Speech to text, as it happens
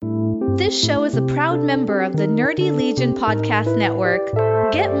This show is a proud member of the Nerdy Legion Podcast Network.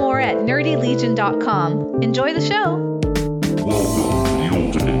 Get more at nerdylegion.com. Enjoy the show.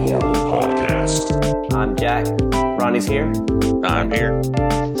 Welcome to the Ultimate Marvel Podcast. I'm Jack. Ronnie's here. I'm here.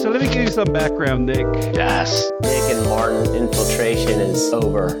 So let me give you some background, Nick. Yes. Nick and Martin infiltration is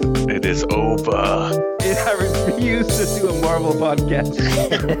over. It is over. I refuse to do a Marvel podcast.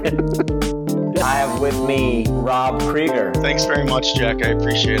 I have with me Rob Krieger. Thanks very much, Jack. I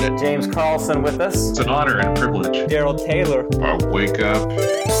appreciate it. James Carlson with us. It's an honor and a privilege. Daryl Taylor. I wake up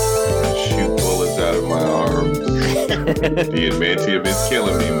and shoot bullets out of my arms. The adamantium is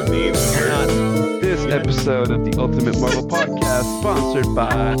killing me. My knees hurt. This episode of the Ultimate Marvel Podcast, sponsored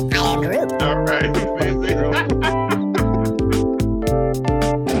by All right, The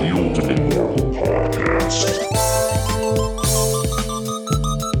Ultimate Marvel Podcast.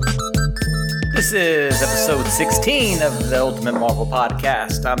 This is episode 16 of the Ultimate Marvel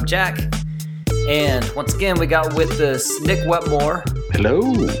Podcast. I'm Jack. And once again, we got with us Nick Wetmore. Hello.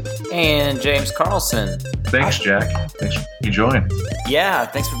 And James Carlson. Thanks, Jack. Thanks for joining. Yeah,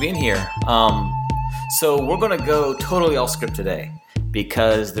 thanks for being here. So we're going to go totally off script today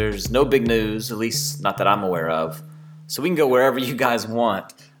because there's no big news, at least not that I'm aware of. So we can go wherever you guys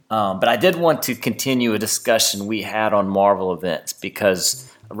want. But I did want to continue a discussion we had on Marvel events because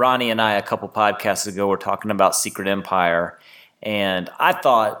Ronnie and I a couple podcasts ago were talking about Secret Empire. And I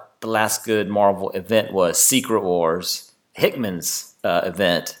thought the last good Marvel event was Secret Wars, Hickman's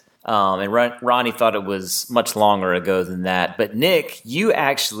event. And Ronnie thought it was much longer ago than that. But Nick, you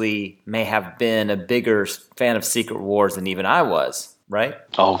actually may have been a bigger fan of Secret Wars than even I was, right?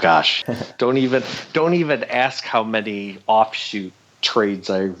 Oh gosh. Don't even ask how many offshoot trades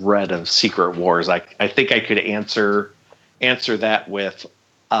I read of Secret Wars. I think I could answer that with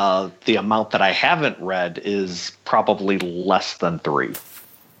the amount that I haven't read is probably less than 3.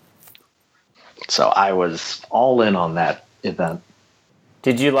 So I was all in on that event.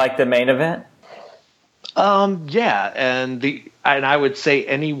 Did you like the main event? Yeah, and I would say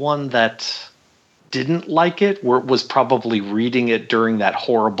anyone that didn't like it was probably reading it during that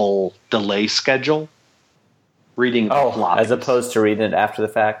horrible delay schedule. Reading the floppies. As opposed to reading it after the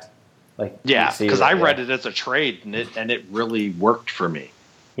fact? Yeah, because I read it as a trade, and it really worked for me.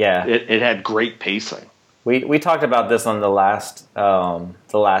 Yeah. It had great pacing. We talked about this on the last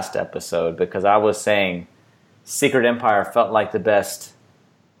episode because I was saying Secret Empire felt like the best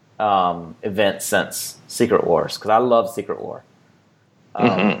event since Secret Wars because I love Secret War.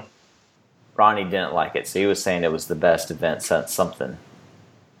 Ronnie didn't like it, so he was saying it was the best event since something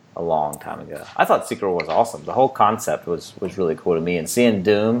a long time ago. I thought Secret War was awesome. The whole concept was really cool to me, and seeing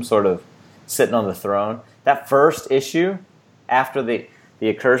Doom sort of sitting on the throne. That first issue after the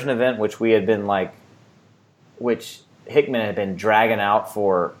Incursion event, which Hickman had been dragging out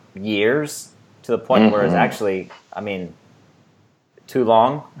for years to the point where it's actually, too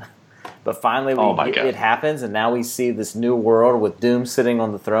long. But finally, it happens, and now we see this new world with Doom sitting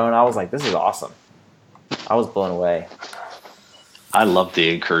on the throne. I was like, this is awesome. I was blown away. I love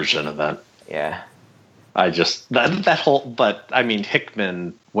the Incursion event. Yeah. I just, that whole, but I mean,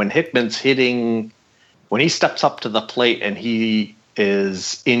 Hickman, when he steps up to the plate and he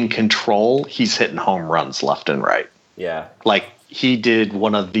is in control, he's hitting home runs left and right. Yeah. Like, he did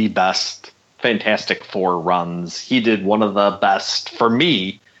one of the best Fantastic Four runs. He did one of the best, for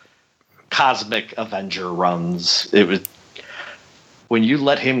me, Cosmic Avenger runs. It was when you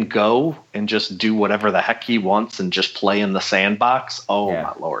let him go and just do whatever the heck he wants and just play in the sandbox. Oh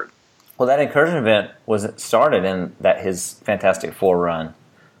my Lord! Well, that Incursion event started in his Fantastic Four run.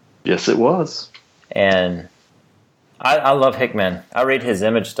 Yes, it was. And I love Hickman. I read his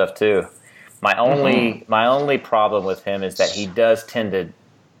Image stuff too. My only problem with him is that he does tend to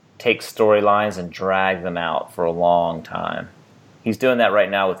take storylines and drag them out for a long time. He's doing that right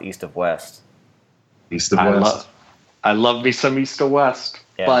now with East of West. East of West. I love me some East of West.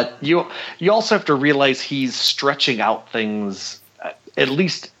 Yeah. But you also have to realize he's stretching out things, at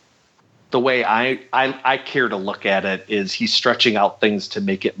least the way I care to look at it is he's stretching out things to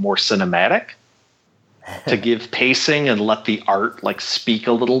make it more cinematic, to give pacing and let the art speak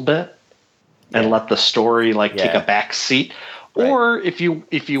a little bit and let the story take a back seat. Right. Or if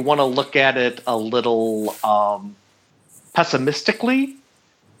you want to look at it a little pessimistically,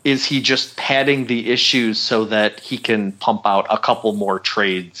 is he just padding the issues so that he can pump out a couple more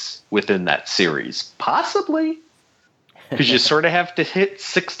trades within that series? Possibly. Because you sort of have to hit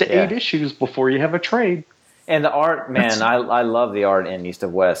 6 to 8 issues before you have a trade. And the art, man, I love the art in East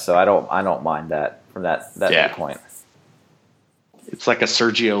of West, so I don't mind that from that point. It's like a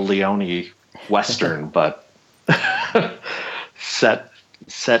Sergio Leone Western, but set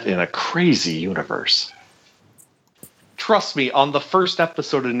set in a crazy universe. Trust me, on the first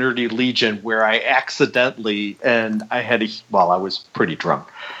episode of Nerdy Legion, where I accidentally, and I had I was pretty drunk,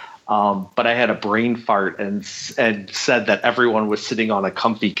 but I had a brain fart and said that everyone was sitting on a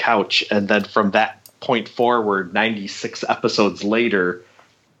comfy couch, and then from that point forward, 96 episodes later,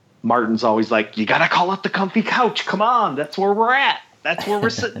 Martin's always like, "You gotta call it the comfy couch. Come on, that's where we're at. That's where we're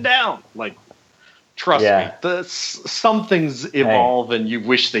sitting down." Like, trust me, some things evolve, and you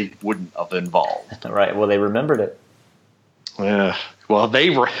wish they wouldn't have evolved. Right. Well, they remembered it. Yeah. Well,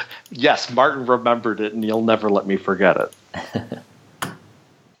 yes, Martin remembered it, and you'll never let me forget it.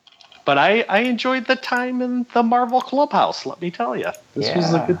 But I enjoyed the time in the Marvel Clubhouse. Let me tell you, this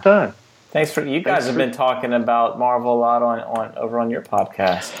was a good time. Thanks for you guys have been talking about Marvel a lot on over on your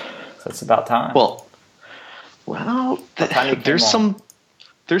podcast, so it's about time. Well, there's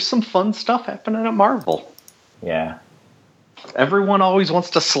some fun stuff happening at Marvel. Yeah. Everyone always wants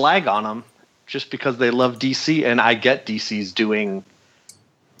to slag on them just because they love DC, and I get DC's doing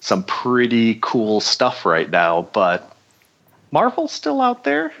some pretty cool stuff right now, but Marvel's still out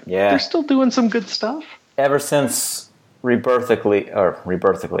there. Yeah. They're still doing some good stuff. Ever since Rebirth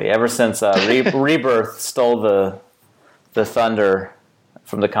stole the thunder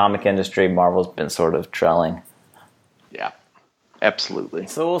from the comic industry, Marvel's been sort of trailing. Yeah, absolutely.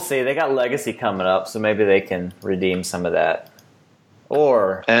 So we'll see. They got Legacy coming up, so maybe they can redeem some of that.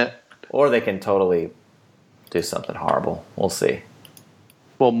 Or they can totally do something horrible. We'll see.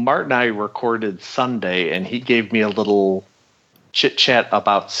 Well, Mark and I recorded Sunday, and he gave me a little chit-chat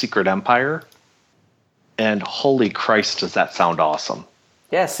about Secret Empire. And holy Christ, does that sound awesome.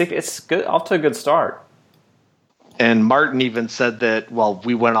 Yeah, it's good. Off to a good start. And Martin even said that,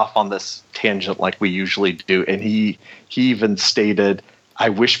 we went off on this tangent like we usually do, and he even stated, I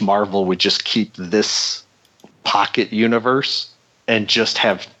wish Marvel would just keep this pocket universe and just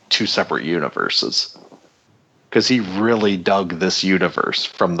have two separate universes. Because he really dug this universe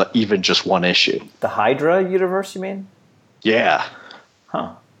from even just one issue. The Hydra universe, you mean? Yeah.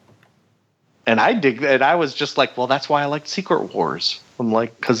 Huh. And I dig that. I was just like, that's why I liked Secret Wars. I'm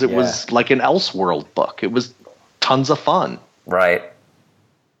like, because it was like an Elseworld book. It was tons of fun. Right.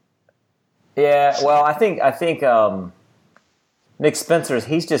 Yeah. Well, I think Nick Spencer's.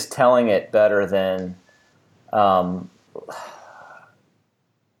 He's just telling it better than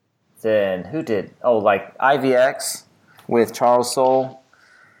who did? Oh, like IVX with Charles Soule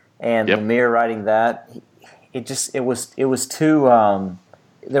and Lemire writing that. It was too.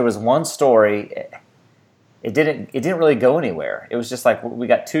 There was one story. It didn't really go anywhere. It was just like, we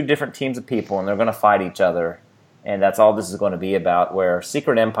got two different teams of people and they're going to fight each other, and that's all this is going to be about. Where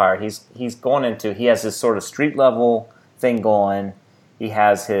Secret Empire, he has this sort of street level thing going. He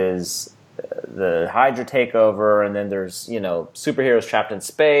has the Hydra takeover, and then there's superheroes trapped in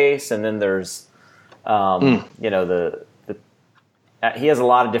space, and then there's he has a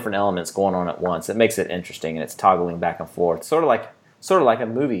lot of different elements going on at once. It makes it interesting, and it's toggling back and forth, sort of like a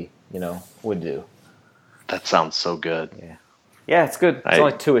movie would do. That sounds so good. Yeah, it's good. It's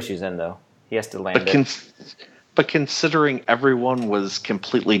only 2 issues in, though. He has to land it. But considering everyone was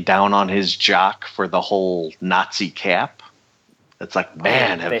completely down on his jock for the whole Nazi Cap, it's like,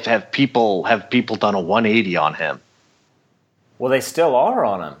 man, have people done a 180 on him? Well, they still are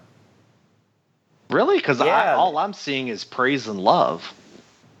on him. Really? Because all I'm seeing is praise and love.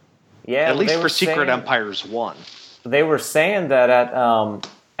 Yeah, at least for Secret Empires 1. They were saying that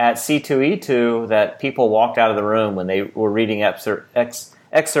at C2E2 that people walked out of the room when they were reading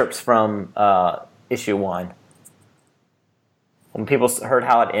excerpts from issue 1. When people heard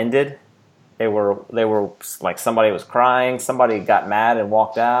how it ended, they were like, somebody was crying, somebody got mad and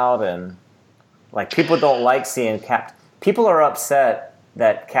walked out, and like, people don't like seeing people are upset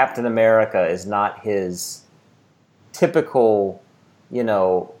that Captain America is not his typical,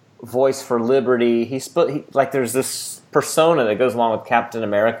 voice for liberty. There's this persona that goes along with Captain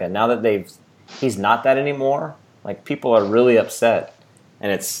America. Now that he's not that anymore, like, people are really upset,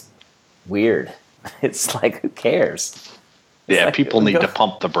 and it's weird. It's like, who cares? People need to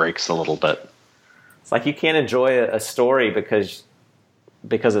pump the brakes a little bit. It's like, you can't enjoy a story because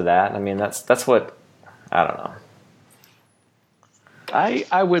of that. I mean, that's what, I don't know.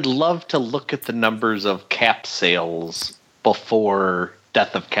 I would love to look at the numbers of Cap sales before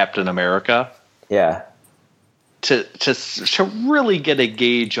Death of Captain America. Yeah. To really get a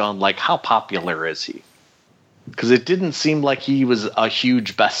gauge on, like, how popular is he? Because it didn't seem like he was a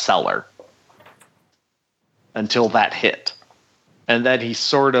huge bestseller until that hit. And then he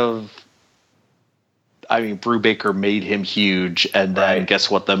sort of, Brubaker made him huge, and then guess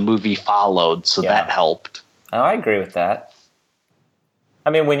what? The movie followed, so that helped. Oh, I agree with that. I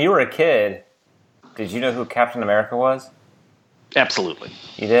mean, when you were a kid, did you know who Captain America was? Absolutely.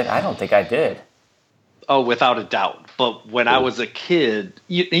 You did? I don't think I did. Oh, without a doubt. But when I was a kid,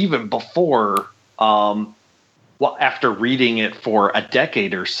 even before, after reading it for a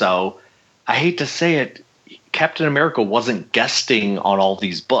decade or so, I hate to say it, Captain America wasn't guesting on all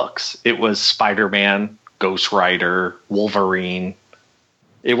these books. It was Spider-Man, Ghost Rider, Wolverine.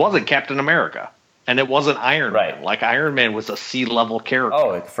 It wasn't Captain America. And it wasn't Iron Man. Like, Iron Man was a C-level character.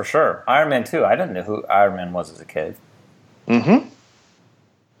 Oh, for sure. Iron Man, too. I didn't know who Iron Man was as a kid. Mm-hmm.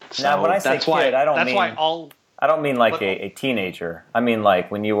 So now, when I say kid, I don't mean like a teenager. I mean like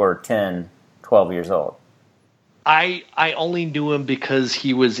when you were 10, 12 years old. I only knew him because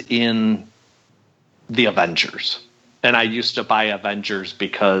he was in the Avengers. And I used to buy Avengers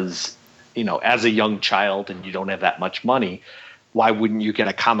because, as a young child and you don't have that much money, why wouldn't you get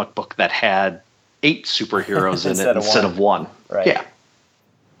a comic book that had 8 superheroes in it instead of one? Right. Yeah.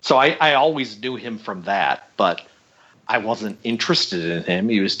 So I always knew him from that, but I wasn't interested in him.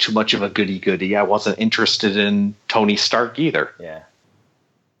 He was too much of a goody-goody. I wasn't interested in Tony Stark either. Yeah.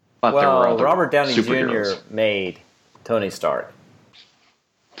 But there were other Robert Downey superheroes. Jr. made Tony Stark.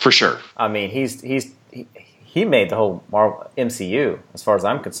 For sure. I mean, he made the whole Marvel MCU, as far as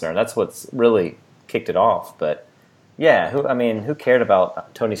I'm concerned. That's what's really kicked it off. But yeah, who cared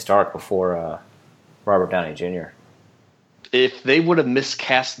about Tony Stark before Robert Downey Jr.? If they would have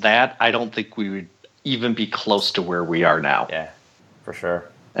miscast that, I don't think we would even be close to where we are now. Yeah, for sure.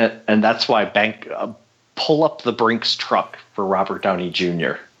 And that's why pull up the Brinks truck for Robert Downey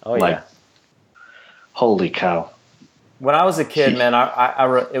Jr. Oh yeah. Holy cow. When I was a kid, man,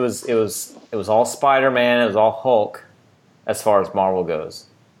 it was all Spider-Man, it was all Hulk, as far as Marvel goes.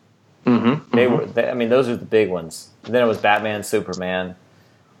 Mm-hmm. Those are the big ones. And then it was Batman, Superman,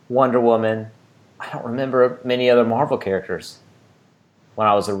 Wonder Woman. I don't remember many other Marvel characters when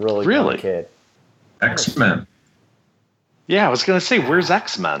I was a really young kid. X-Men. Yeah, I was going to say, where's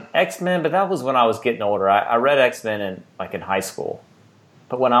X-Men? X-Men, but that was when I was getting older. I read X-Men in high school.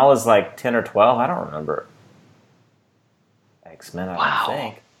 But when I was like 10 or 12, I don't remember X-Men, I don't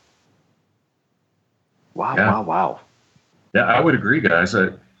think. Wow. Yeah, I would agree, guys.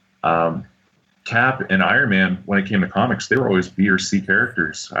 Cap and Iron Man, when it came to comics, they were always B or C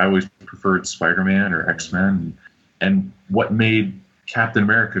characters. I always preferred Spider-Man or X-Men. And what made Captain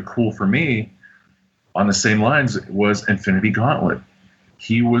America cool for me, on the same lines, was Infinity Gauntlet.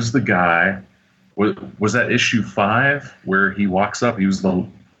 He was the guy. Was that issue 5 where he walks up? He was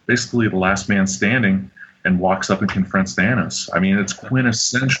basically the last man standing and walks up and confronts Thanos. I mean, it's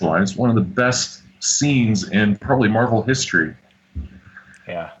quintessential. It's one of the best scenes in probably Marvel history.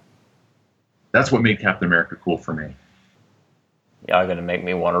 Yeah. That's what made Captain America cool for me. Y'all going to make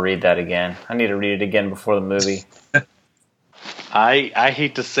me want to read that again. I need to read it again before the movie. I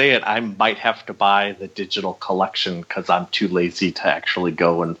hate to say it, I might have to buy the digital collection because I'm too lazy to actually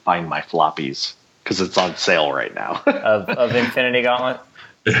go and find my floppies because it's on sale right now. of Infinity Gauntlet?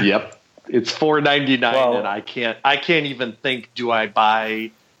 Yep. It's $4.99 and I can't even think, do I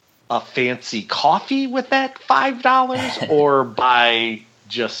buy a fancy coffee with that $5 or buy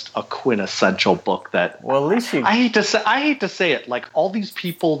just a quintessential book that at least I hate to say it, like all these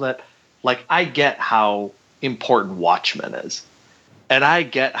people that, like, I get how important Watchmen is. And I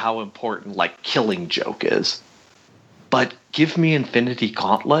get how important, like, Killing Joke is. But give me Infinity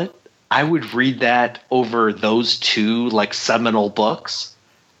Gauntlet. I would read that over those two, like, seminal books.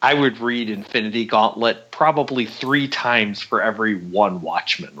 I would read Infinity Gauntlet probably 3 times for every one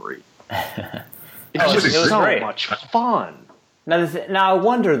Watchmen read. It was so great. Much fun. Now I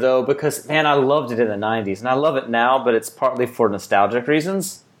wonder, though, because, man, I loved it in the 90s, and I love it now, but it's partly for nostalgic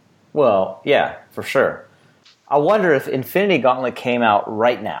reasons. Well, yeah, for sure. I wonder if Infinity Gauntlet came out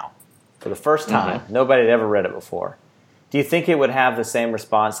right now, for the first time. Mm-hmm. Nobody had ever read it before. Do you think it would have the same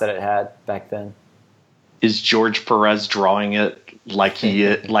response that it had back then? Is George Perez drawing it like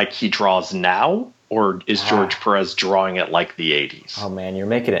he draws now? Or is George Perez drawing it like the 80s? Oh, man, you're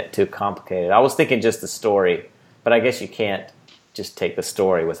making it too complicated. I was thinking just the story, but I guess you can't just take the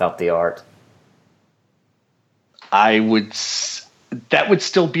story without the art. That would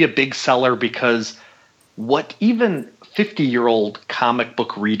still be a big seller because what even 50-year-old comic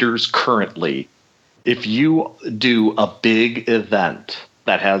book readers currently, if you do a big event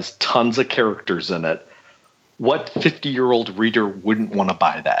that has tons of characters in it, what 50-year-old reader wouldn't want to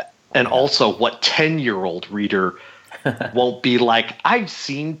buy that? And also, what 10-year-old reader won't be like, I've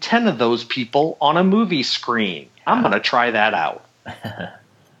seen 10 of those people on a movie screen. I'm going to try that out.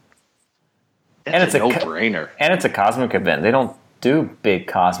 It's a no-brainer. And it's a cosmic event. They don't do big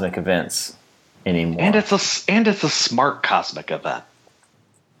cosmic events anymore. And it's a smart cosmic event.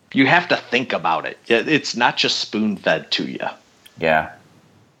 you have to think about it. It's not just spoon-fed to you. Yeah.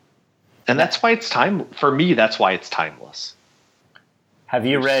 And that's why it's for me, that's why it's timeless. Have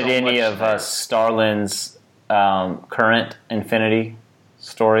you read so any much of there. Starlin's current Infinity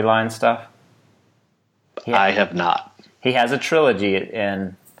storyline stuff? I have not. He has a trilogy,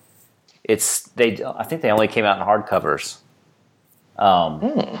 and I think they only came out in hardcovers.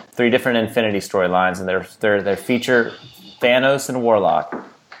 3 different Infinity storylines, and they feature Thanos and Warlock.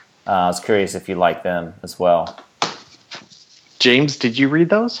 I was curious if you like them as well. James, did you read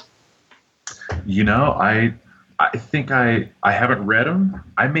those? You know, I think I haven't read them.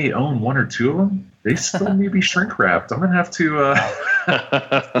 I may own 1 or 2 of them. They still may be shrink wrapped. I'm gonna have to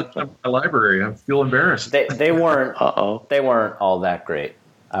my library. I feel embarrassed. They weren't. Uh-oh. They weren't all that great.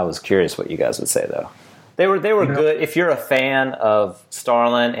 I was curious what you guys would say though. They were good. If you're a fan of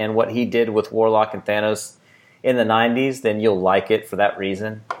Starlin and what he did with Warlock and Thanos in the 90s, then you'll like it for that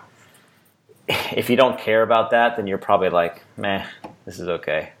reason. If you don't care about that, then you're probably like, meh, this is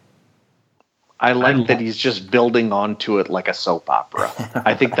okay. I like that he's just building onto it like a soap opera.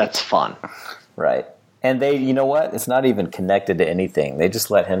 I think that's fun. Right. And you know what? It's not even connected to anything. They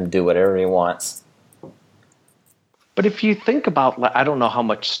just let him do whatever he wants. But if you think about, I don't know how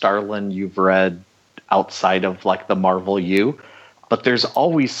much Starlin you've read outside of like the Marvel U, but there's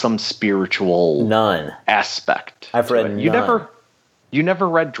always some spiritual aspect. I've read none. You never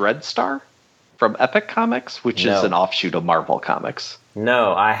read Dreadstar from Epic Comics, which is an offshoot of Marvel Comics.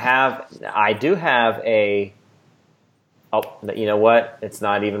 No, I do have a. Oh, you know what? It's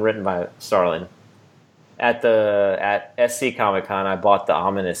not even written by Starlin. At SC Comic Con, I bought the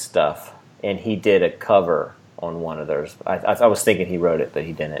Ominous stuff, and he did a cover on one of theirs. I was thinking he wrote it, but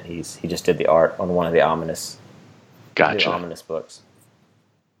he didn't. He just did the art on one of the Ominous. Gotcha. The Ominous books.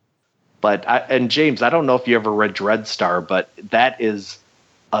 But James, I don't know if you ever read Dreadstar, but that is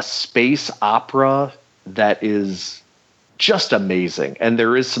a space opera that is just amazing, and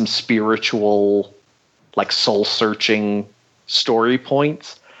there is some spiritual, like soul-searching story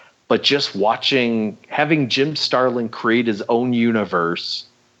points. But just having Jim Starlin create his own universe,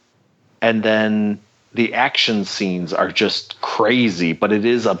 and then the action scenes are just crazy. But it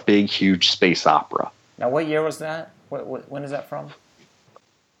is a big, huge space opera. Now, what year was that? When is that from?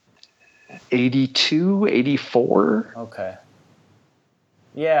 82, 84. Okay.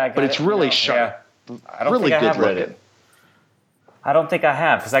 Yeah, but it's really sharp. Yeah. I don't really think I good have read looking. it. I don't think I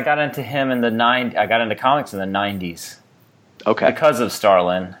have, because I got into him in the I got into comics in the 90s. Okay. Because of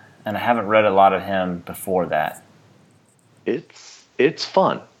Starlin, and I haven't read a lot of him before that. It's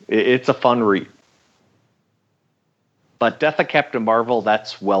fun. It's a fun read. But Death of Captain Marvel,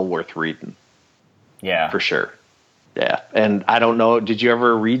 that's well worth reading. Yeah. For sure. Yeah. And I don't know, did you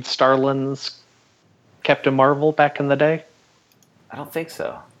ever read Starlin's Captain Marvel back in the day? I don't think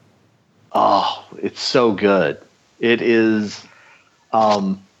so. Oh, it's so good. It is.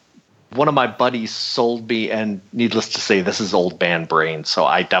 One of my buddies sold me, and needless to say, this is old man brain, so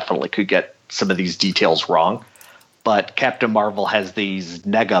I definitely could get some of these details wrong. But Captain Marvel has these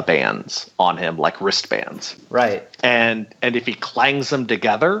nega bands on him, like wristbands. Right. And if he clangs them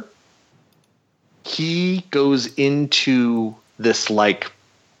together, he goes into this like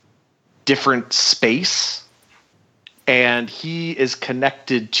different space, and he is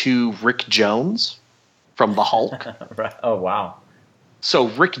connected to Rick Jones from the Hulk. Right. Oh, wow. So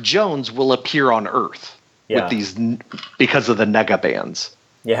Rick Jones will appear on Earth with these because of the nega bands.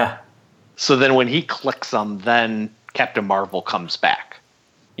 Yeah. So then when he clicks them, then Captain Marvel comes back.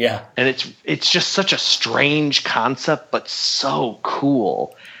 Yeah. And it's just such a strange concept, but so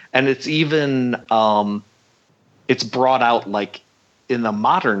cool. And it's even it's brought out like in the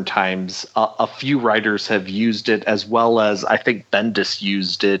modern times. A few writers have used it, as well as I think Bendis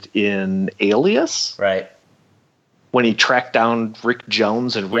used it in Alias. Right. When he tracked down Rick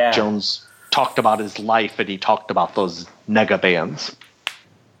Jones, and Rick Jones talked about his life, and he talked about those nega bands.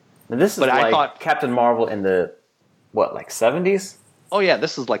 Now this is I thought Captain Marvel in the, like 70s? Oh, yeah,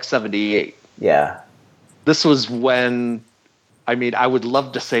 this is like 78. Yeah. This was when, I would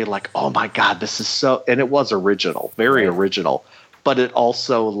love to say like, oh my God, this is so, and it was original, very original. But it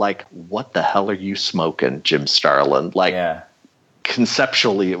also like, what the hell are you smoking, Jim Starlin? Like,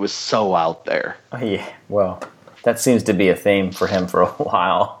 conceptually, it was so out there. Oh, yeah, well, that seems to be a theme for him for a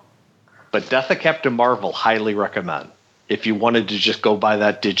while. But Death of Captain Marvel, highly recommend. If you wanted to just go buy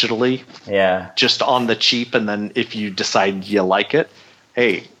that digitally, just on the cheap, and then if you decide you like it,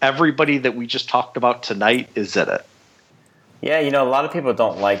 hey, everybody that we just talked about tonight is in it. Yeah, a lot of people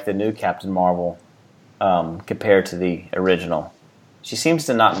don't like the new Captain Marvel compared to the original. She seems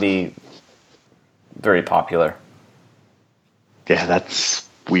to not be very popular. Yeah, that's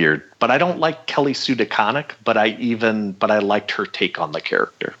weird. But I don't like Kelly Sue DeConnick, but I liked her take on the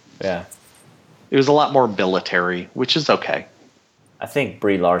character. Yeah. It was a lot more military, which is okay. I think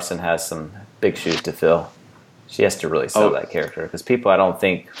Brie Larson has some big shoes to fill. She has to really sell that character because people, I don't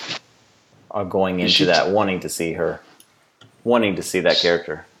think, are going into that wanting to see that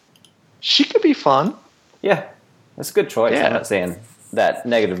character. She could be fun. Yeah, that's a good choice. Yeah. I'm not saying that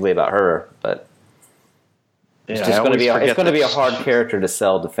negatively about her, but it's just going to be a hard character to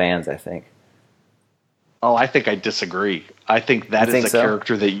sell to fans, I think. Oh, I think I disagree. I think that is a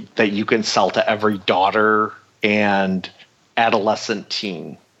character that you can sell to every daughter and adolescent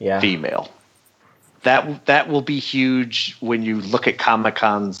teen female. That will be huge when you look at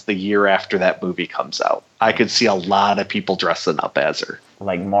Comic-Cons the year after that movie comes out. I could see a lot of people dressing up as her.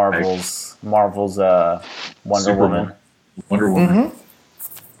 Like Marvel's Wonder Woman. Wonder Woman.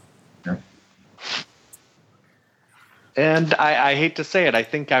 Mm-hmm. And I hate to say it, I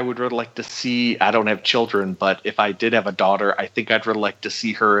think I would really like to see, I don't have children, but if I did have a daughter, I think I'd really like to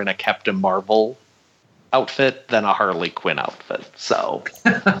see her in a Captain Marvel outfit than a Harley Quinn outfit. So.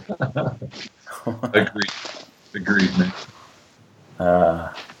 Agreed, man.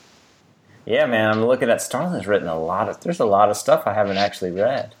 Yeah, man, I'm looking at Starlin's written there's a lot of stuff I haven't actually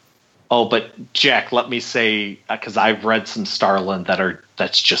read. Oh, but Jack, let me say, because I've read some Starlin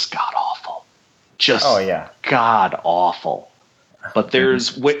that's just god-awful. Just god-awful. But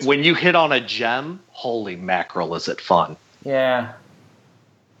there's, when you hit on a gem, holy mackerel, is it fun. Yeah.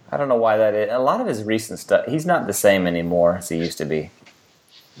 I don't know why that is. A lot of his recent stuff, he's not the same anymore as he used to be.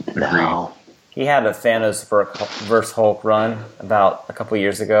 No. He had a Thanos versus Hulk run about a couple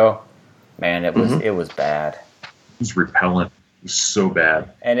years ago. Man, it was bad. It was repellent. It was so bad.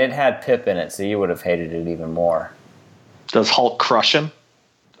 And it had Pip in it, so you would have hated it even more. Does Hulk crush him?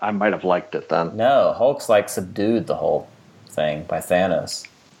 I might have liked it then. No, Hulk's like subdued the whole thing by Thanos.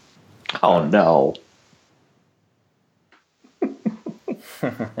 Oh, no.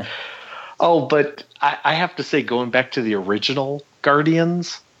 Oh, but I have to say, going back to the original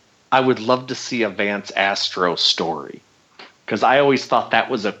Guardians, I would love to see a Vance Astro story. Because I always thought that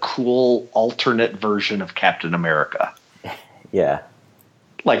was a cool alternate version of Captain America. Yeah.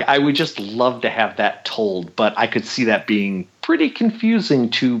 Like, I would just love to have that told, but I could see that being pretty confusing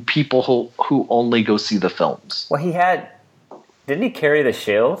to people who only go see the films. Well, didn't he carry the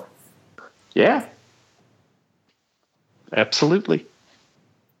shield? Yeah. Absolutely.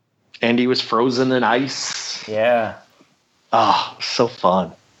 And he was frozen in ice. Yeah. Oh, so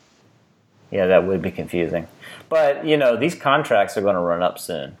fun. Yeah, that would be confusing. But, these contracts are going to run up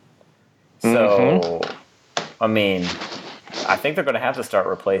soon. So, I mean, I think they're going to have to start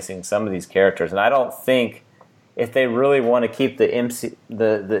replacing some of these characters. And I don't think if they really want to keep the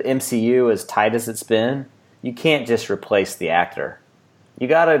MCU as tight as it's been, you can't just replace the actor. You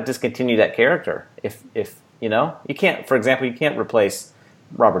got to discontinue that character. If you can't, for example, you can't replace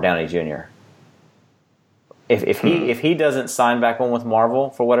Robert Downey Jr. If he doesn't sign back on with Marvel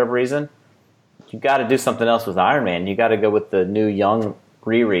for whatever reason, you got to do something else with Iron Man. You got to go with the new young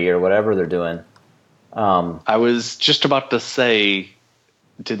Riri or whatever they're doing. I was just about to say,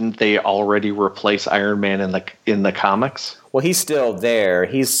 didn't they already replace Iron Man in the comics? Well, he's still there.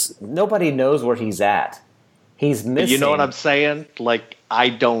 Nobody knows where he's at. He's missing. You know what I'm saying? Like, I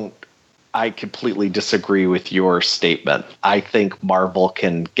completely disagree with your statement. I think Marvel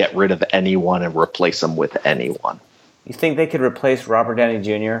can get rid of anyone and replace him with anyone. You think they could replace Robert Downey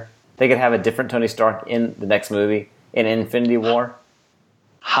Jr.? They could have a different Tony Stark in the next movie, in Infinity War?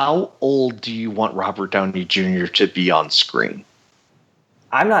 How old do you want Robert Downey Jr. to be on screen?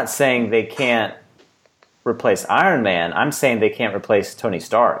 I'm not saying they can't replace Iron Man. I'm saying they can't replace Tony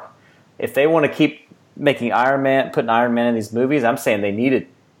Stark. If they want to keep putting Iron Man in these movies, I'm saying they need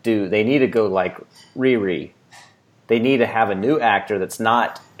to go like Riri. They need to have a new actor that's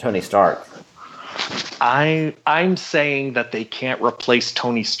not Tony Stark. I'm saying that they can't replace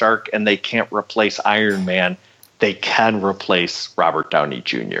Tony Stark and they can't replace Iron Man. They can replace Robert Downey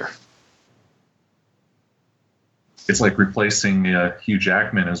Jr. It's like replacing Hugh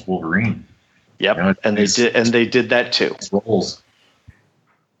Jackman as Wolverine. Yep, and they did that too. Roles.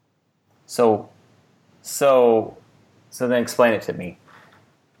 So then explain it to me.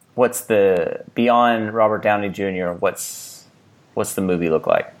 What's beyond Robert Downey Jr.? What's the movie look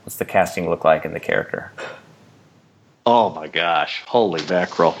like? What's the casting look like in the character? Oh my gosh! Holy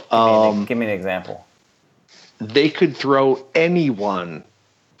mackerel! Give me an example. They could throw anyone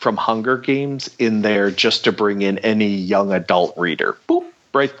from Hunger Games in there just to bring in any young adult reader. Boop,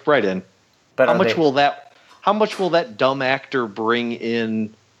 right in. But how much will that dumb actor bring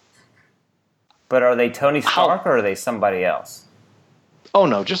in? But are they Tony Stark or are they somebody else? Oh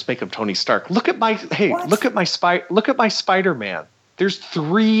no, just make him Tony Stark. Look at my Spider-Man. There's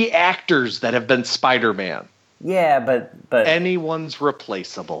 3 actors that have been Spider-Man. Yeah, but anyone's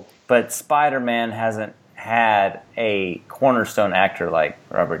replaceable. But Spider-Man hasn't had a cornerstone actor like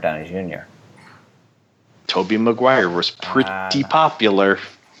Robert Downey Jr. Tobey Maguire was pretty popular.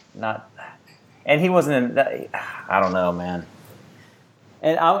 And he wasn't in that. I don't know, man.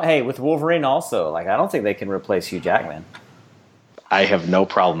 And with Wolverine also, like I don't think they can replace Hugh Jackman. I have no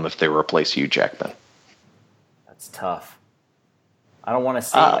problem if they replace Hugh Jackman. That's tough. I don't want to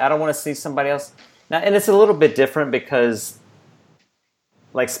see. I don't want to see somebody else. Now, and it's a little bit different because,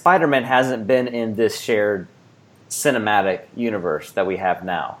 like, Spider-Man hasn't been in this shared cinematic universe that we have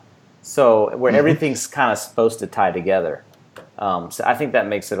now. So where everything's kind of supposed to tie together. So I think that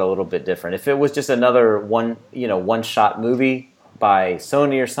makes it a little bit different. If it was just another one-shot movie by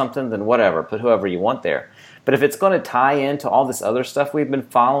Sony or something, then whatever. Put whoever you want there. But if it's going to tie into all this other stuff we've been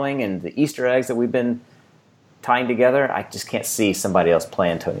following and the Easter eggs that we've been tying together, I just can't see somebody else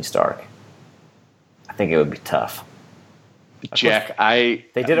playing Tony Stark. I think it would be tough. Jack, they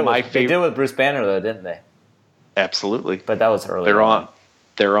did it with Bruce Banner though, didn't they? Absolutely. But that was early. They're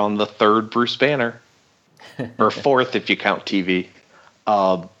on the 3rd Bruce Banner, or 4th if you count TV.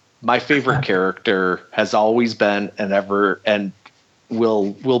 My favorite character has always been and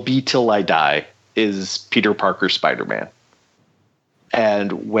will be till I die is Peter Parker Spider-Man.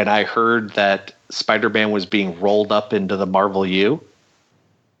 And when I heard that Spider-Man was being rolled up into the Marvel U,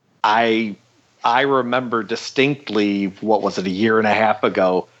 I remember distinctly, what was it, a year and a half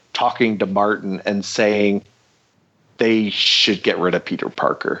ago, talking to Martin and saying they should get rid of Peter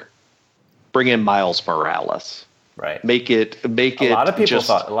Parker. Bring in Miles Morales. Right. Make it. A lot of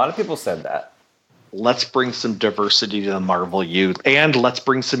people said that. Let's bring some diversity to the Marvel youth, and let's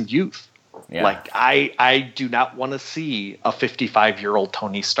bring some youth. Yeah. Like I do not want to see a 55-year-old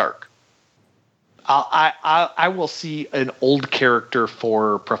Tony Stark. I will see an old character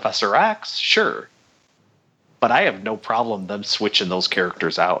for Professor X, sure, but I have no problem them switching those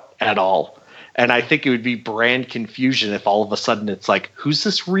characters out at all. And I think it would be brand confusion if all of a sudden it's like, who's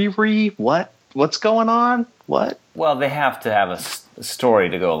this Riri? What's going on? What? Well, they have to have a story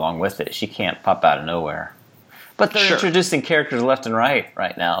to go along with it. She can't pop out of nowhere. But they're introducing characters left and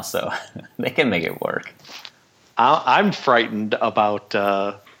right now, so they can make it work. I'm frightened about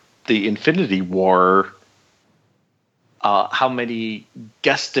the Infinity War. How many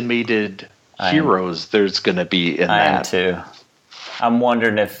guesstimated heroes there's going to be in that? I am too. I'm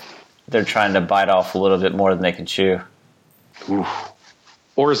wondering if they're trying to bite off a little bit more than they can chew. Oof.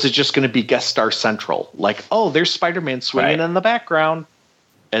 Or is it just going to be guest star central? Like, oh, there's Spider-Man swinging in the background.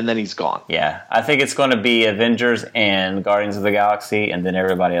 And then he's gone. Yeah, I think it's going to be Avengers and Guardians of the Galaxy, and then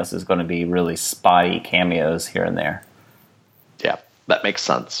everybody else is going to be really spotty cameos here and there. Yeah, that makes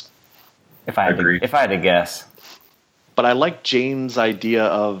sense. If I had to guess. But I like James' idea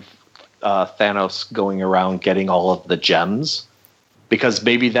of Thanos going around getting all of the gems, because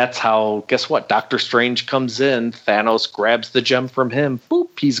maybe that's how. Guess what? Doctor Strange comes in, Thanos grabs the gem from him,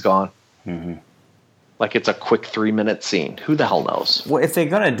 boop, he's gone. Mm-hmm. Like it's a quick 3-minute scene. Who the hell knows? Well, if they're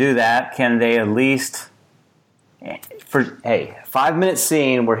going to do that, can they at least 5-minute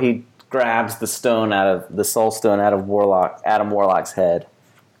scene where he grabs the soul stone out of Adam Warlock's head?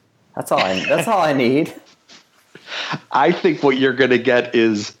 That's all I need. I think what you're going to get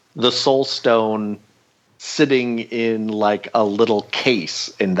is the soul stone sitting in like a little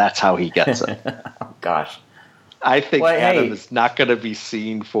case, and that's how he gets it. Oh gosh. I think Adam is not going to be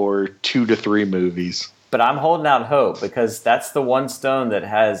seen for 2 to 3 movies. But I'm holding out hope because that's the one stone that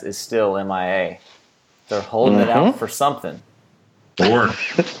is still MIA. They're holding it out for something. Or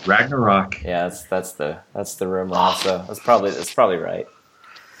Ragnarok. Yeah, that's the rumor also. That's probably right.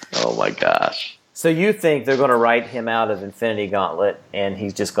 Oh my gosh. So you think they're going to write him out of Infinity Gauntlet and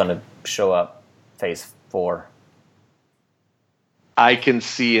he's just going to show up Phase 4? I can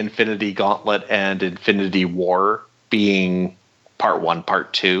see Infinity Gauntlet and Infinity War being part 1,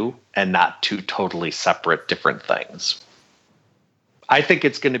 part 2, and not 2 totally separate different things. I think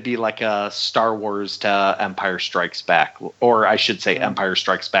it's going to be like a Star Wars to Empire Strikes Back, or I should say Empire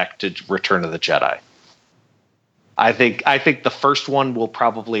Strikes Back to Return of the Jedi. I think the first one will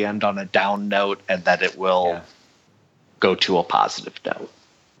probably end on a down note, and that it will go to a positive note.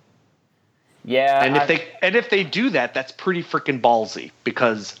 Yeah, and if they do that, that's pretty freaking ballsy,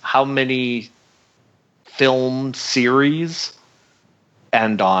 because how many film series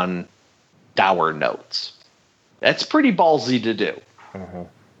end on dour notes? That's pretty ballsy to do. Mm-hmm.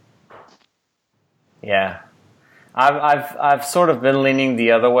 Yeah, I've sort of been leaning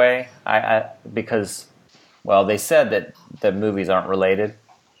the other way. Because Well, they said that the movies aren't related,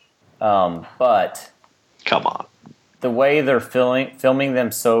 but Come on. the way they're filming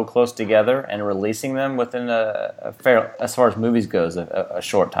them so close together and releasing them within a fair, as far as movies goes, a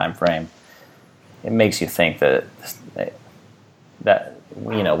short time frame, it makes you think that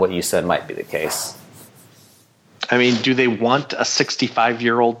what you said might be the case. I mean, do they want a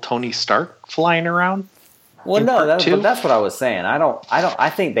 65-year-old Tony Stark flying around? Well, no, that's what I was saying. I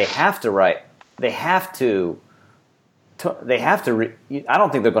think they have to write. They have to. I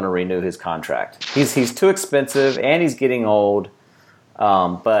don't think they're going to renew his contract. He's too expensive and he's getting old.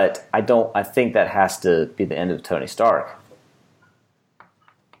 But I think that has to be the end of Tony Stark.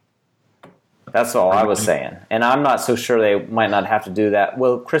 That's all I was saying. And I'm not so sure they might not have to do that.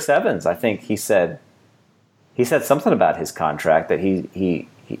 Well, Chris Evans, I think he said something about his contract that he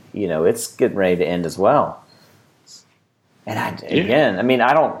it's getting ready to end as well. And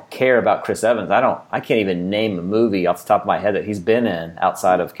I don't care about Chris Evans. I can't even name a movie off the top of my head that he's been in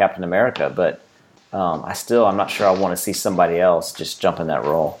outside of Captain America. But I'm not sure I want to see somebody else just jump in that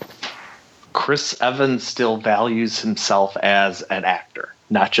role. Chris Evans still values himself as an actor,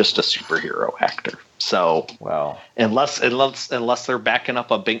 not just a superhero actor. So, unless they're backing up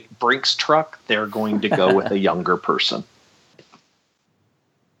a Brinks truck, they're going to go with a younger person.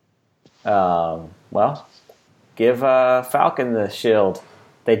 Give Falcon the shield.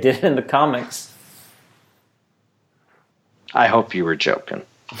 They did it in the comics. I hope you were joking.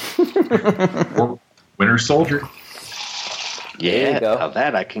 Or Winter Soldier. There you go. Now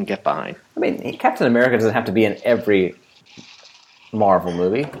that I can get behind. I mean, Captain America doesn't have to be in every Marvel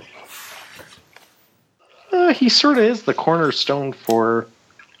movie. He sort of is the cornerstone for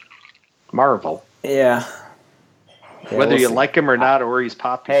Marvel. Yeah. Whether you like him or not, or he's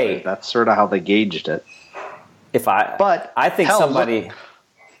popular, that's sort of how they gauged it. I think somebody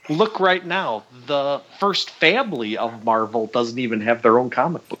look right now. The first family of Marvel doesn't even have their own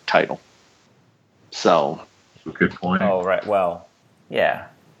comic book title. So, good point. Oh right. Well, yeah.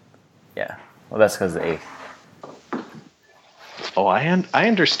 Well, that's because they. Oh, I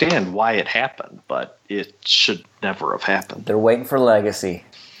understand why it happened, but it should never have happened. They're waiting for Legacy.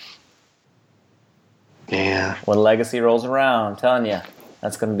 Yeah. When Legacy rolls around, I'm telling you,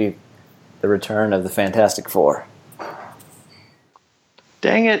 that's going to be the return of the Fantastic Four.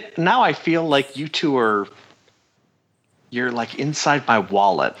 Dang it. Now I feel like you two you're like inside my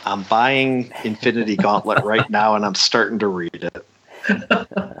wallet. I'm buying Infinity Gauntlet right now and I'm starting to read it.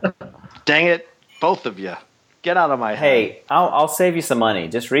 Dang it. Both of you. Get out of my head. Hey, I'll save you some money.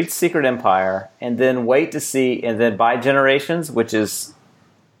 Just read Secret Empire and then wait to see, and then buy Generations, which is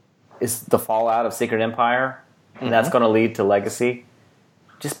the fallout of Secret Empire. And that's going to lead to Legacy.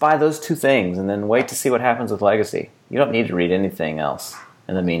 Just buy those two things and then wait to see what happens with Legacy. You don't need to read anything else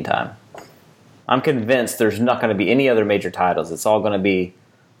in the meantime. I'm convinced there's not going to be any other major titles. It's all going to be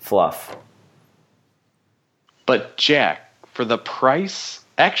fluff. But Jack, for the price,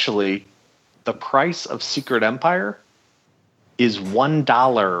 actually, the price of Secret Empire is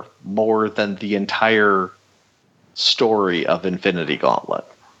 $1 more than the entire story of Infinity Gauntlet.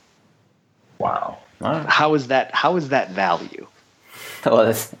 Wow. How is that value?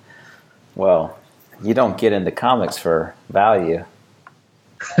 Well, you don't get into comics for value.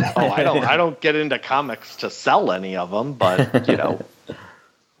 I don't get into comics to sell any of them, but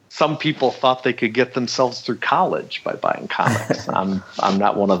some people thought they could get themselves through college by buying comics. I'm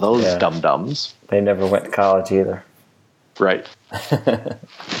not one of those dum-dums. They never went to college either. Right.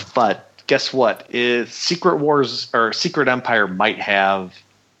 But guess what? Secret Empire might have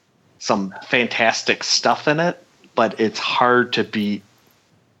some fantastic stuff in it, but it's hard to beat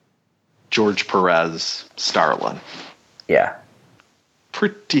George Perez Starlin. Yeah.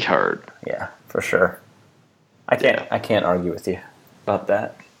 Pretty hard. Yeah, for sure. I can't argue with you about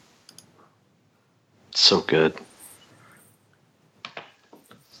that. So good.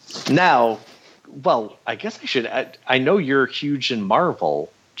 Now, well, I guess I know you're huge in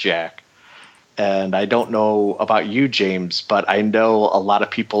Marvel, Jack, and I don't know about you, James, but I know a lot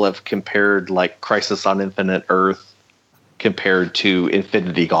of people have compared like Crisis on Infinite Earth compared to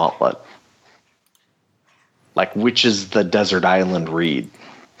Infinity Gauntlet. Like, which is the Desert Island Reed?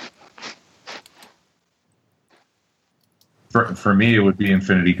 For me, it would be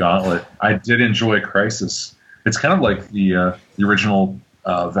Infinity Gauntlet. I did enjoy Crisis. It's kind of like the original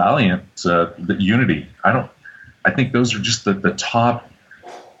Valiant, the Unity. I think those are just the top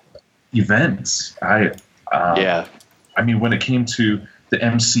events. I mean, when it came to the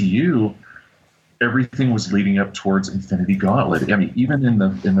MCU, everything was leading up towards Infinity Gauntlet. I mean, even in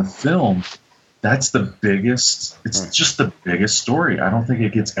the film, that's the biggest. It's just the biggest story. I don't think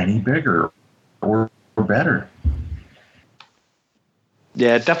it gets any bigger or better.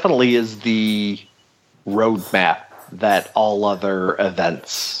 Yeah, it definitely is the roadmap that all other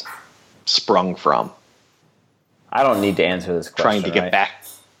events sprung from. I don't need to answer this question. Trying to get right? back.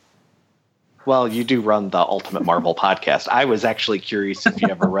 Well, you do run the Ultimate Marvel podcast. I was actually curious if you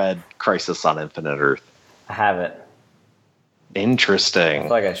ever read Crisis on Infinite Earth. I haven't. Interesting. I feel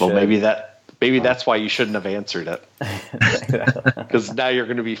like I should. Well, maybe that's why you shouldn't have answered it. Because now you're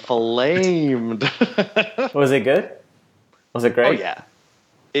going to be flamed. Was it good? Was it great? Oh yeah.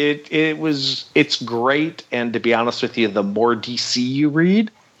 It's great, and to be honest with you, the more DC you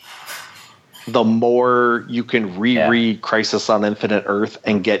read, the more you can reread Crisis on Infinite Earth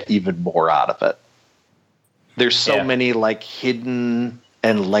and get even more out of it. There's so many like hidden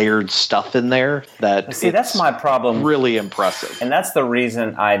and layered stuff in there that that's my problem. Really impressive. And that's the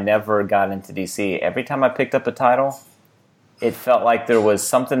reason I never got into DC. Every time I picked up a title, it felt like there was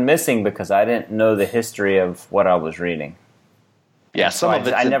something missing because I didn't know the history of what I was reading. Yeah, some of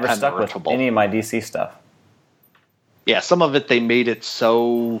it I never stuck with any of my DC stuff. Yeah, some of it they made it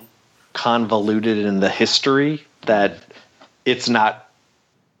so convoluted in the history that it's not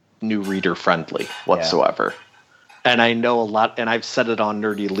new reader friendly whatsoever. Yeah. And I know a lot, and I've said it on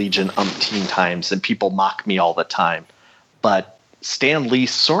Nerdy Legion umpteen times, and people mock me all the time. But Stan Lee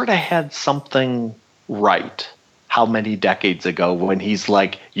sort of had something right how many decades ago when he's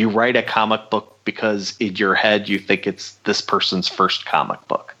like, you write a comic book because in your head you think it's this person's first comic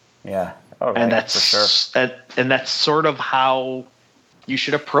book. Yeah. Oh, and that's for sure. And that's sort of how you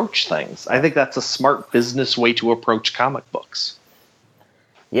should approach things. I think that's a smart business way to approach comic books.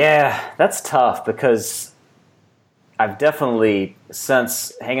 Yeah, that's tough because I've definitely,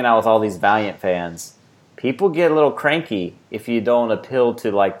 since hanging out with all these Valiant fans, people get a little cranky if you don't appeal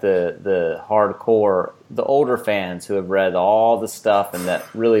to like the hardcore, the older fans who have read all the stuff and that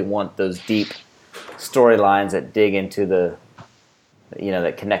really want those deep storylines that dig into the,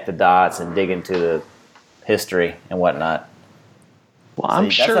 that connect the dots and dig into the history and whatnot. Well, I'm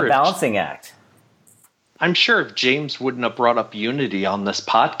sure that's a balancing act. I'm sure if James wouldn't have brought up Unity on this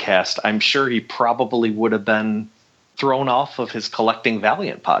podcast, I'm sure he probably would have been thrown off of his Collecting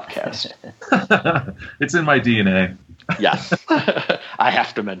Valiant podcast. It's in my DNA. Yes. I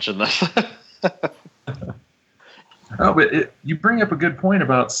have to mention this. Oh, but you bring up a good point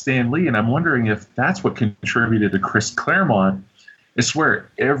about Stan Lee, and I'm wondering if that's what contributed to Chris Claremont. I swear,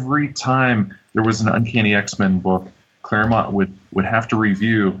 every time there was an Uncanny X-Men book, Claremont would have to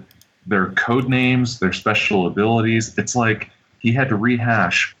review their code names, their special abilities. It's like he had to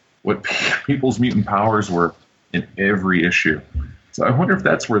rehash what people's mutant powers were in every issue. So I wonder if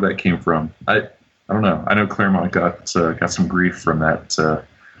that's where that came from. I don't know. I know Claremont got some grief from that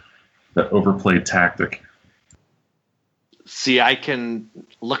overplayed tactic. See,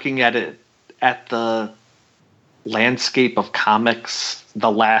 looking at it at the landscape of comics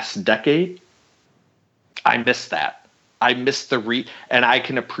the last decade, I miss that. I miss and I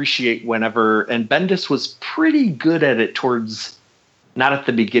can appreciate whenever, and Bendis was pretty good at it towards, not at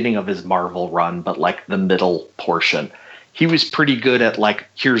the beginning of his Marvel run, but like the middle portion. He was pretty good at like,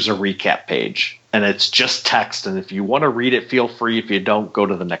 here's a recap page, and it's just text, and if you want to read it, feel free. If you don't, go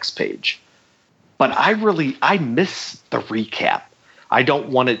to the next page. But I miss the recap. I don't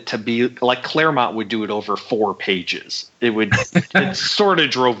want it to be like Claremont would do it over 4 pages. It sort of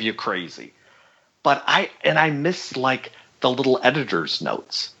drove you crazy. But I miss like the little editor's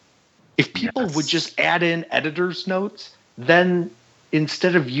notes. If people would just add in editor's notes, then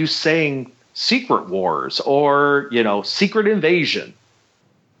instead of you saying Secret Wars or, Secret Invasion,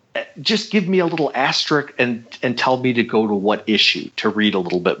 just give me a little asterisk and tell me to go to what issue to read a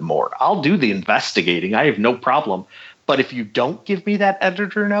little bit more. I'll do the investigating. I have no problem. But if you don't give me that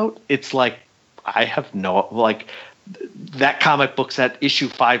editor note, it's like I have that comic book's at issue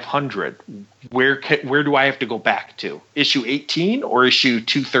 500. Where do I have to go back to? Issue 18 or issue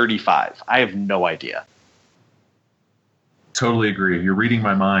 235? I have no idea. Totally agree. You're reading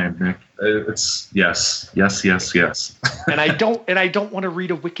my mind, Nick. It's yes. and I don't want to read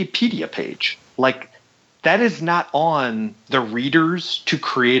a Wikipedia page. Like, that is not on the readers to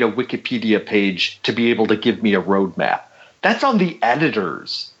create a Wikipedia page to be able to give me a roadmap. That's on the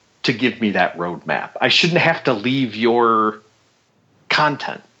editors to give me that roadmap. I shouldn't have to leave your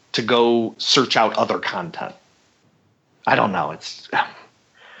content to go search out other content. I don't know. It's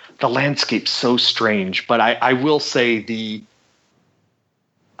the landscape's so strange, but I will say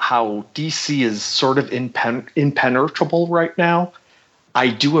how DC is sort of impenetrable right now. I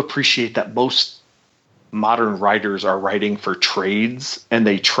do appreciate that most modern writers are writing for trades, and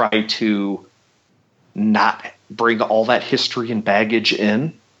they try to not bring all that history and baggage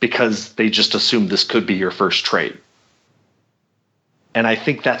in. because they just assume this could be your first trade. And I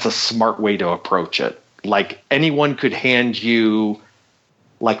think that's a smart way to approach it. Like, anyone could hand you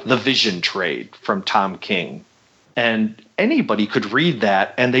like the Vision trade from Tom King, and anybody could read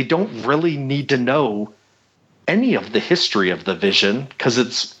that, and they don't really need to know any of the history of the Vision because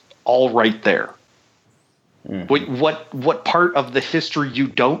it's all right there. Mm-hmm. What part of the history you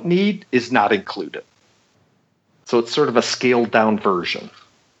don't need is not included. So it's sort of a scaled down version.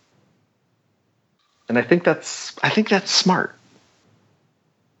 And I think that's smart.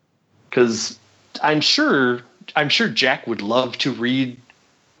 Because I'm sure Jack would love to read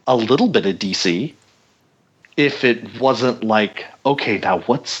a little bit of DC if it wasn't like, okay, now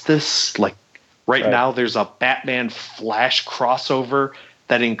what's this? Like right now there's a Batman Flash crossover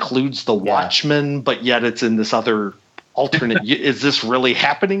that includes the Watchmen, but yet it's in this other alternate. Is this really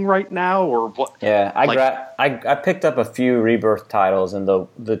happening right now, or what? Yeah, I picked up a few Rebirth titles, and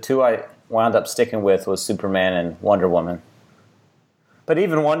the two I wound up sticking with was Superman and Wonder Woman. But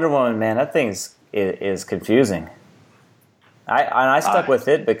even Wonder Woman, man, that thing is confusing. I stuck with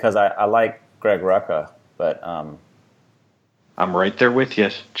it because I like Greg Rucka, but I'm right there with you,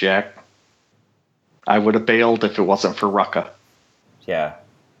 Jack. I would have bailed if it wasn't for Rucka. Yeah.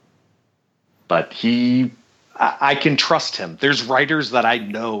 But I can trust him. There's writers that I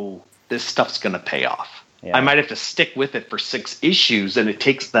know this stuff's going to pay off. Yeah. I might have to stick with it for 6 issues, and it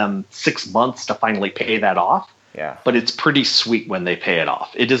takes them 6 months to finally pay that off. Yeah. But it's pretty sweet when they pay it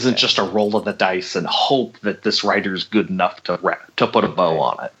off. It isn't just a roll of the dice and hope that this writer's good enough to put a bow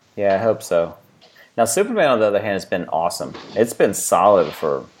on it. Yeah, I hope so. Now, Superman, on the other hand, has been awesome. It's been solid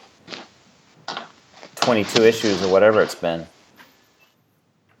for 22 issues or whatever it's been.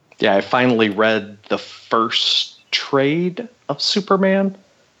 Yeah, I finally read the first trade of Superman,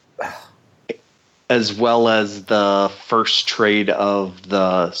 as well as the first trade of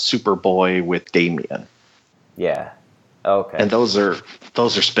the Superboy with Damian. Yeah. Okay. And those are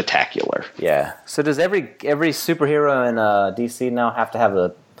spectacular. Yeah. So does every superhero in DC now have to have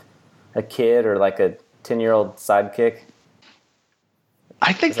a kid or like a 10-year-old sidekick?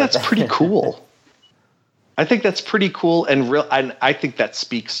 I think that's pretty cool. I think that's pretty cool, and I think that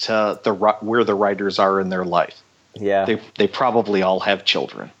speaks to where the writers are in their life. Yeah. They probably all have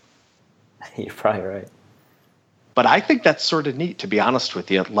children. You're probably right. But I think that's sort of neat, to be honest with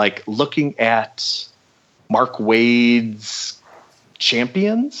you. Like, looking at Mark Waid's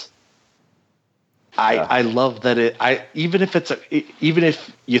Champions, I love that even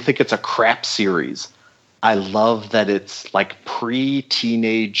if you think it's a crap series, I love that it's like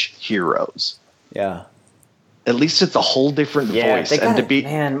pre-teenage heroes. Yeah. At least it's a whole different voice.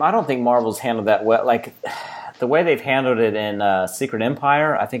 Man, I don't think Marvel's handled that well. Like, the way they've handled it in Secret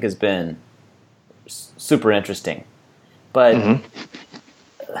Empire, I think has been super interesting. But,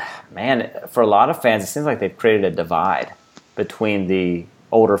 man, for a lot of fans, it seems like they've created a divide between the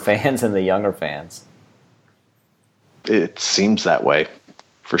older fans and the younger fans. It seems that way,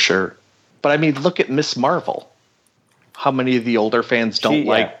 for sure. But, I mean, look at Miss Marvel. How many of the older fans don't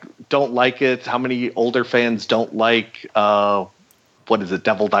like it? How many older fans don't like what is it,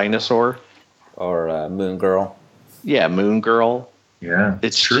 Devil Dinosaur or Moon Girl? Yeah, Moon Girl. Yeah,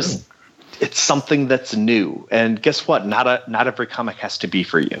 it's true. It's something that's new, and guess what? Not every comic has to be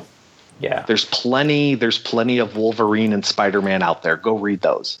for you. Yeah, there's plenty of Wolverine and Spider-Man out there. Go read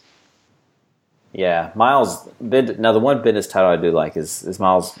those. Yeah, Miles. Now the one business title I do like is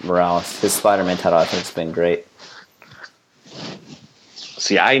Miles Morales. His Spider-Man title I think has been great.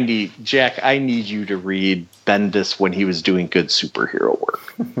 See, I need you to read Bendis when he was doing good superhero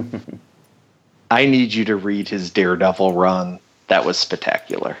work. I need you to read his Daredevil run. That was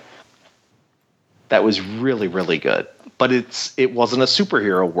spectacular. That was really, really good. But it wasn't a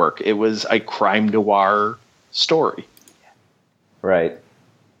superhero work. It was a crime noir story. Right.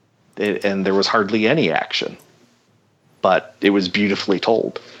 And there was hardly any action. But it was beautifully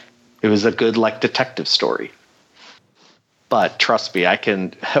told. It was a good, like, detective story. But trust me, I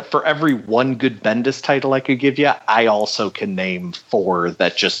can, for every one good Bendis title I could give you, I also can name 4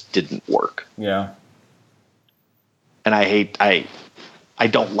 that just didn't work. Yeah. And I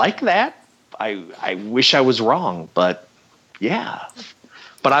don't like that. I wish I was wrong, but yeah.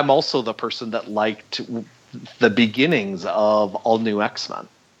 But I'm also the person that liked the beginnings of All New X-Men.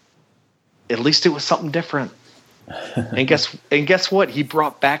 At least it was something different. and guess what? He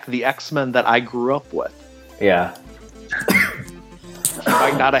brought back the X-Men that I grew up with. Yeah.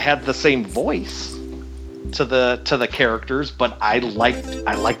 Might not have had the same voice to the characters, but I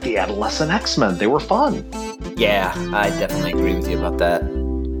liked the adolescent X-Men. They were fun. Yeah, I definitely agree with you about that.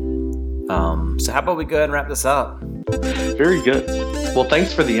 So how about we go ahead and wrap this up? Very good. Well,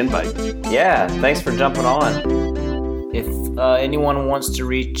 thanks for the invite. Yeah, thanks for jumping on. If anyone wants to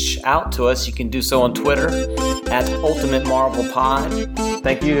reach out to us, you can do so on Twitter at Ultimate Marvel Pod.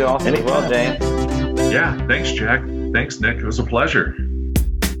 Thank you also as well, James. Yeah, thanks, Jack. Thanks, Nick. It was a pleasure.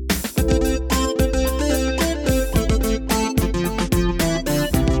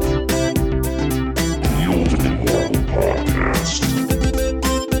 The Ultimate Marvel Podcast.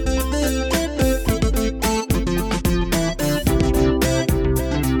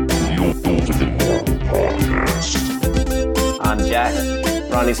 The Ultimate Marvel Podcast. I'm Jack.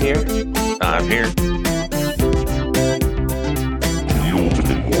 Ronnie's here. I'm here. The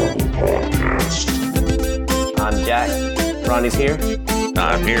Ultimate Marvel Podcast. I'm Jack. Ronnie's here.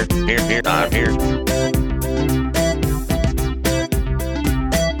 I'm here. I'm here.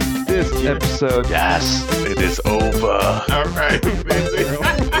 This episode. Yes, it is over. All right, the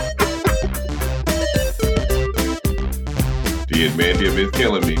Adamantium is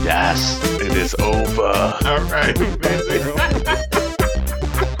killing me. Yes, it is over. All right,